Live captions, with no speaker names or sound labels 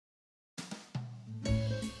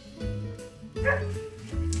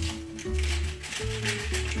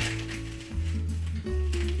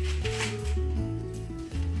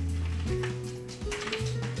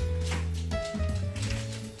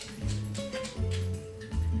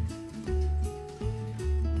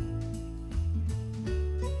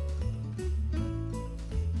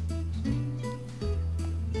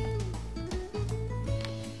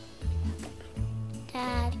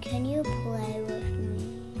Dad, can you play with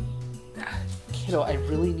me? Kiddo, I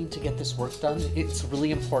really need to get this work done. It's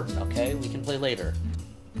really important, okay? We can play later.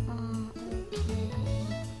 Okay.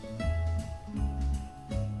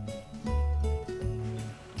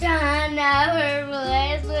 Dad never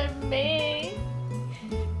plays with me.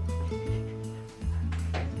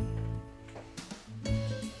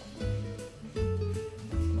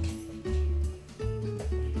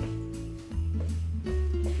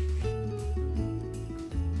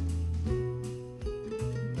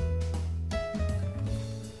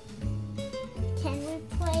 Can we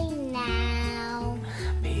play now?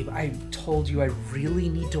 Babe, I told you I really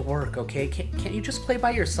need to work, okay? Can't you just play by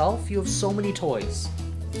yourself? You have so many toys.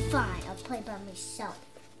 Fine, I'll play by myself.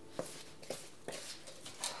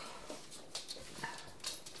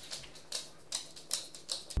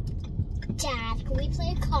 Dad, can we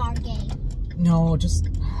play a card game? No, just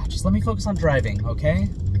let me focus on driving, okay?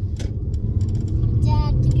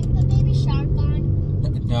 Dad, can you put Baby Shark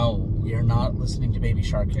on? No, we are not listening to Baby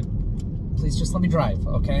Shark. Please just let me drive,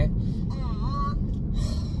 okay? Aww.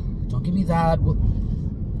 Don't give me that.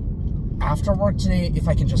 After work today, if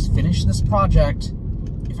I can just finish this project,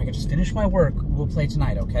 if I can just finish my work, we'll play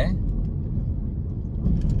tonight, okay?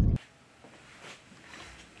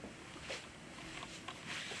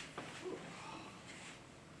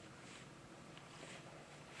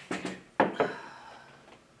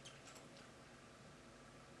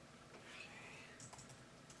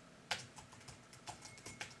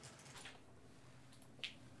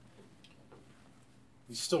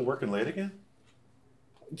 You still working late again?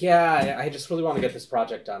 Yeah, I just really want to get this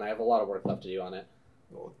project done. I have a lot of work left to do on it.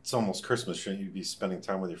 Well, it's almost Christmas. Shouldn't you be spending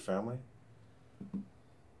time with your family?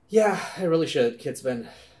 Yeah, I really should. Kid's been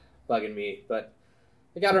bugging me, but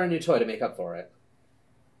I got her a new toy to make up for it.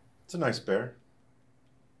 It's a nice bear.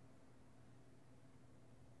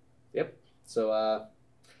 Yep. So, I'm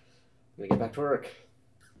gonna get back to work.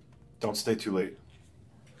 Don't stay too late.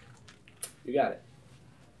 You got it.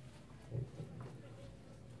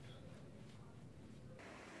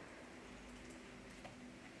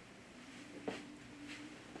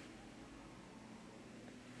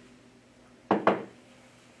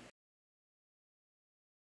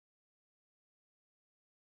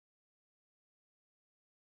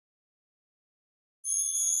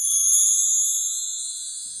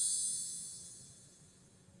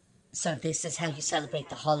 So this is how you celebrate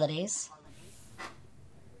the holidays?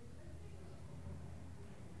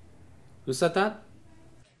 Who said that?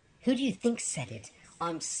 Who do you think said it?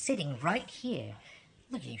 I'm sitting right here.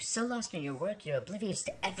 Look at you, so lost in your work, you're oblivious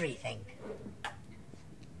to everything.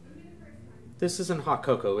 This isn't hot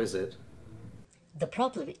cocoa, is it? The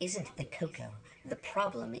problem isn't the cocoa. The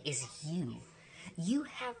problem is you. You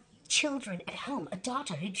have children at home, a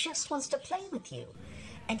daughter who just wants to play with you.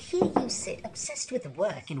 And here you sit, obsessed with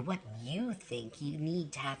work and what you think you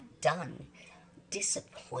need to have done.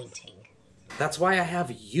 Disappointing. That's why I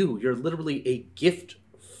have you. You're literally a gift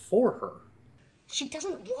for her. She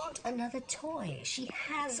doesn't want another toy. She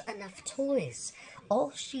has enough toys.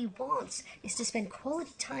 All she wants is to spend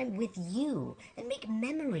quality time with you and make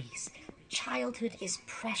memories. Childhood is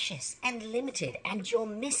precious and limited, and you're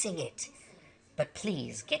missing it. But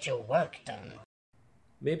please, get your work done.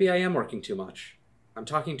 Maybe I am working too much. I'm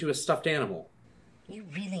talking to a stuffed animal. You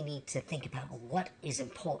really need to think about what is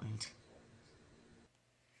important.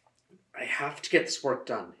 I have to get this work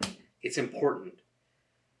done. It's important.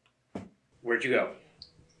 Where'd you go?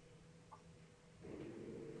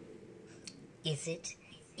 Is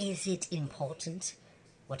it important?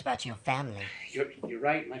 What about your family? You're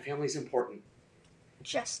right. My family's important.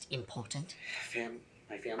 Just important?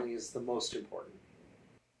 My family is the most important.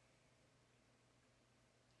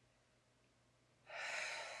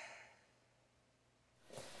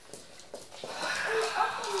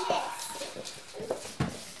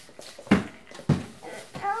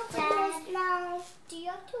 Do you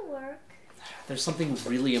have to work? There's something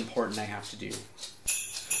really important I have to do.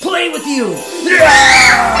 Play with you!